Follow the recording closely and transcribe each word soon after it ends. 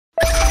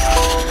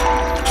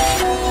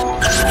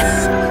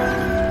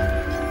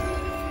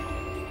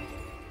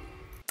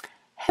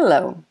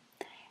Hello!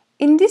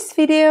 In this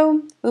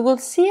video, we will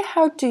see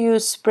how to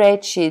use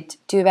spreadsheet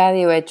to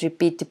evaluate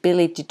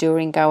repeatability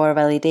during our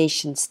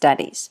validation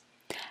studies.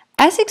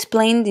 As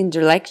explained in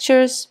the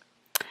lectures,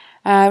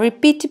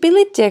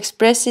 repeatability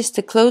expresses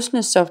the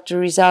closeness of the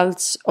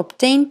results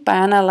obtained by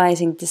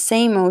analyzing the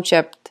same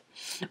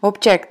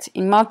object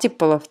in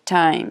multiple of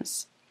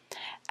times.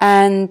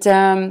 And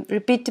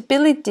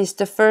repeatability is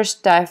the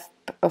first type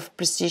of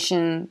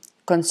precision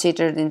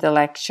considered in the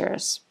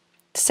lectures.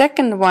 The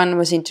second one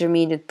was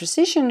intermediate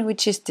precision,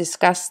 which is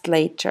discussed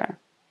later.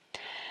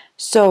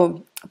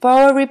 So, for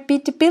our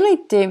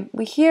repeatability,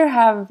 we here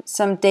have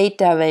some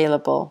data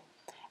available,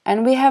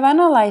 and we have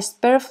analyzed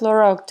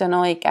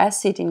perfluorooctanoic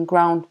acid in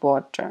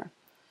groundwater.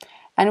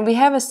 And we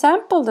have a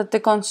sample that the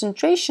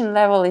concentration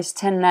level is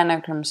 10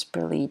 nanograms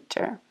per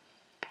liter.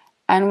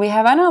 And we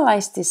have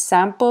analyzed this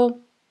sample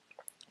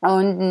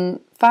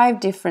on 5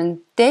 different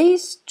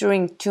days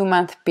during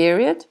 2-month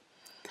period.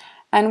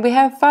 And we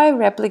have 5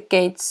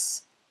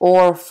 replicates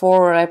or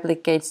 4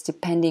 replicates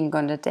depending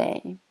on the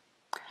day.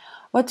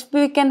 What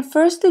we can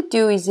firstly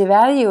do is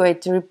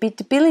evaluate the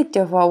repeatability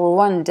of our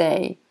 1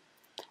 day.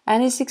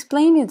 And as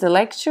explained in the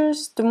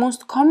lectures, the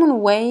most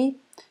common way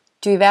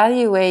to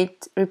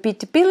evaluate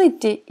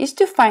repeatability is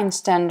to find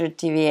standard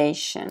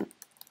deviation.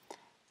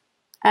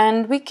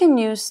 And we can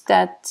use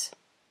that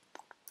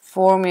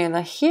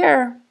formula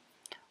here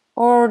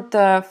or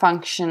the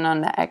function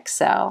on the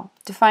Excel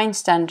to find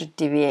standard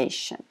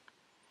deviation.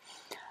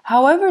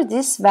 However,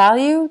 this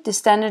value, the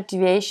standard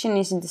deviation,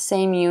 is in the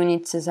same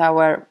units as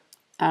our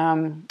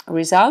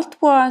result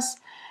was,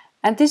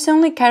 and this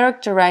only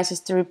characterizes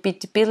the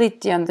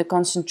repeatability on the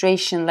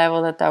concentration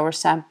level that our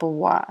sample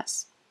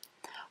was.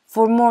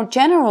 For more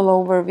general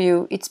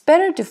overview, it's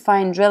better to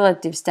find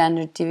relative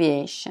standard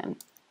deviation.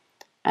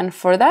 And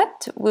for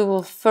that, we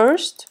will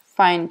first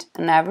find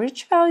an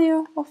average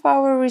value of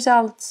our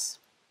results.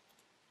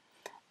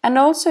 And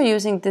also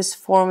using this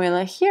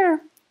formula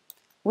here,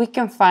 we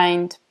can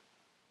find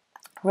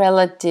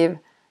relative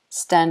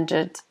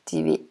standard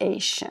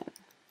deviation.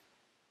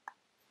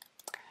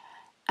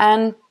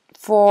 And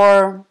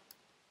for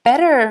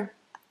better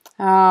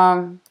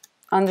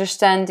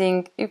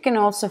understanding, you can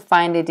also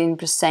find it in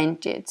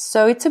percentage.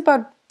 So it's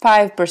about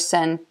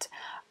 5%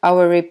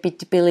 our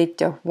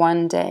repeatability of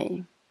 1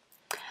 day.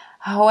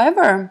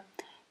 However,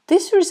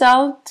 this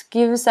result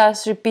gives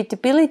us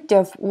repeatability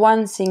of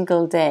 1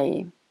 single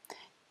day.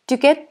 To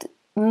get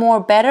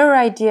more better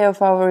idea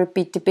of our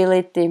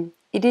repeatability,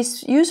 it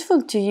is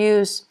useful to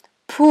use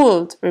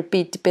pooled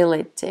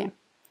repeatability.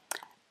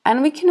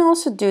 And we can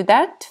also do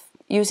that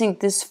using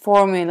this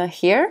formula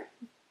here.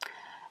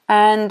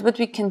 And what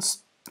we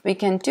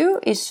can do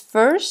is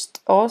first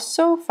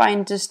also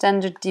find the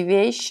standard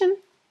deviation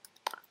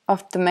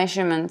of the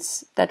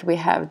measurements that we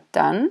have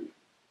done.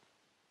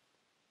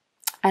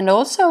 And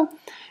also,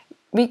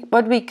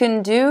 what we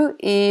can do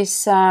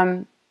is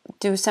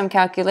do some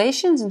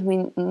calculations,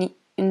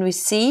 and we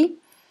see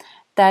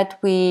that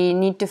we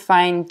need to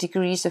find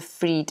degrees of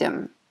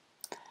freedom.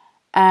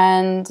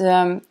 And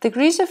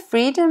degrees of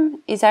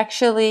freedom is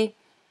actually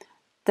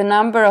the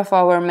number of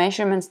our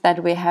measurements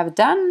that we have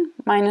done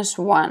minus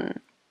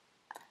 1.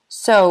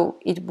 So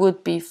it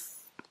would be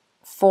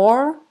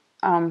 4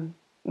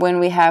 when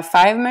we have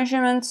 5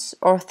 measurements,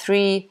 or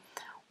 3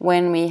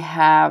 when we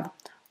have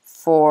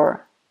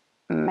 4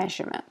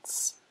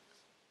 measurements.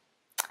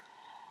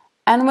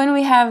 And when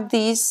we have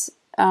these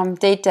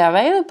data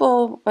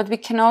available, what we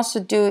can also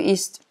do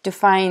is to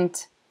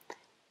find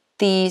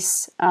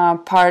these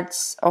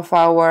parts of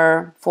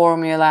our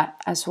formula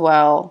as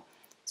well.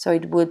 So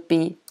it would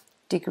be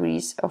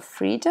degrees of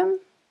freedom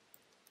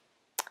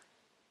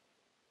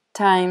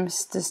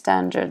times the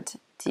standard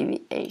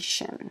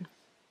deviation.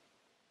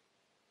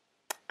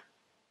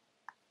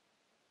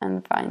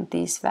 And find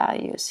these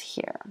values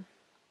here.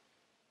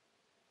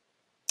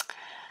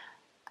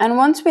 And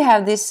once we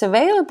have this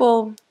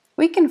available,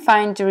 we can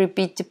find the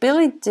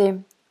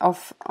repeatability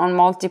on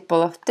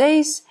multiple of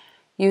days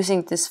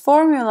using this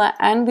formula,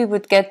 and we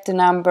would get the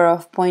number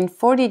of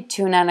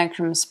 0.42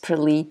 nanograms per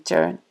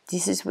liter.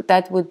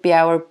 That would be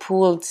our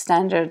pooled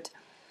standard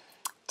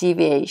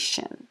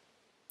deviation.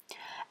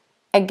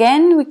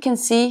 Again, we can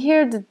see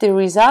here that the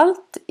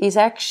result is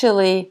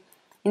actually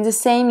in the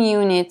same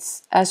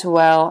units as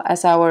well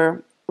as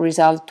our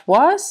result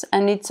was,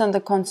 and it's on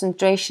the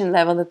concentration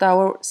level that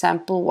our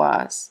sample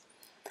was.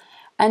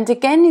 And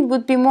again, it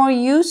would be more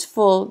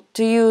useful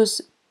to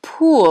use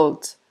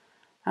pooled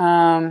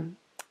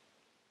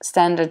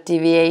standard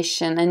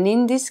deviation, and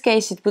in this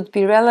case it would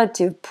be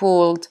relative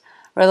pooled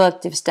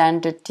relative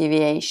standard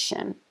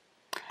deviation.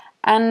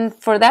 And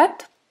for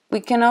that, we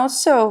can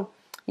also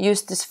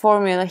use this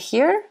formula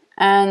here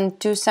and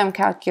do some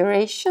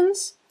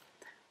calculations.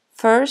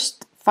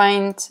 First,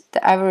 find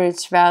the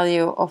average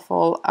value of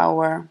all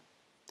our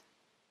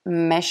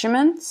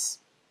measurements.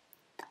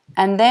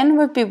 And then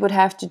what we would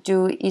have to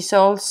do is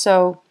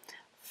also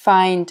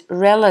find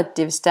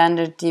relative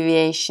standard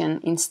deviation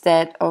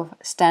instead of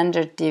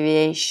standard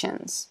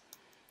deviations.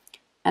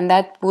 and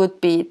that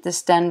would be the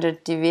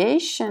standard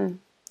deviation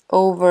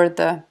over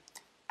the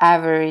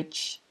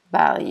average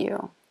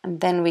value.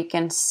 And then we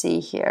can see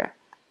here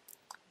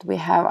we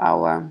have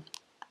our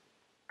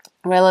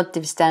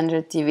relative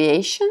standard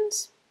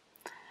deviations,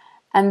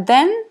 and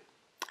then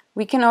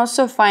we can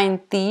also find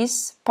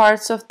these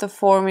parts of the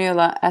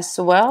formula as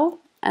well,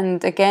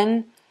 and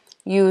again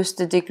use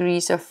the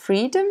degrees of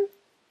freedom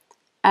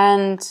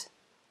and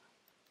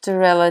the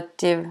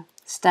relative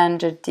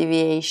standard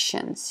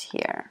deviations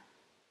here.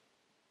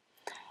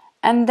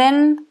 And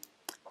then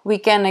we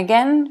can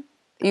again,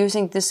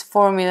 using this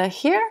formula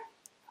here,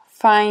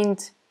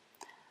 find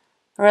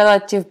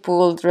relative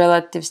pooled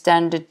relative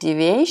standard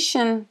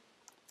deviation,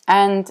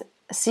 and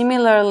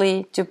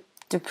similarly to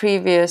the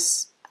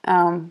previous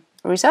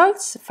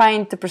results,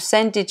 find the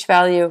percentage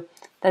value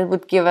that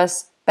would give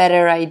us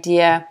better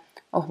idea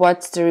of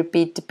what's the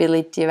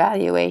repeatability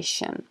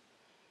evaluation.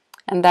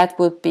 And that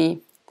would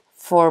be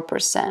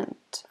 4%,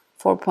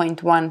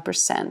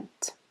 4.1%.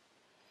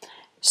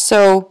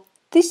 So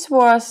this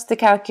was the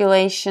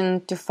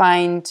calculation to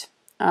find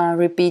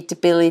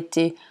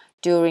repeatability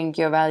during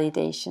your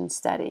validation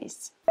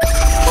studies.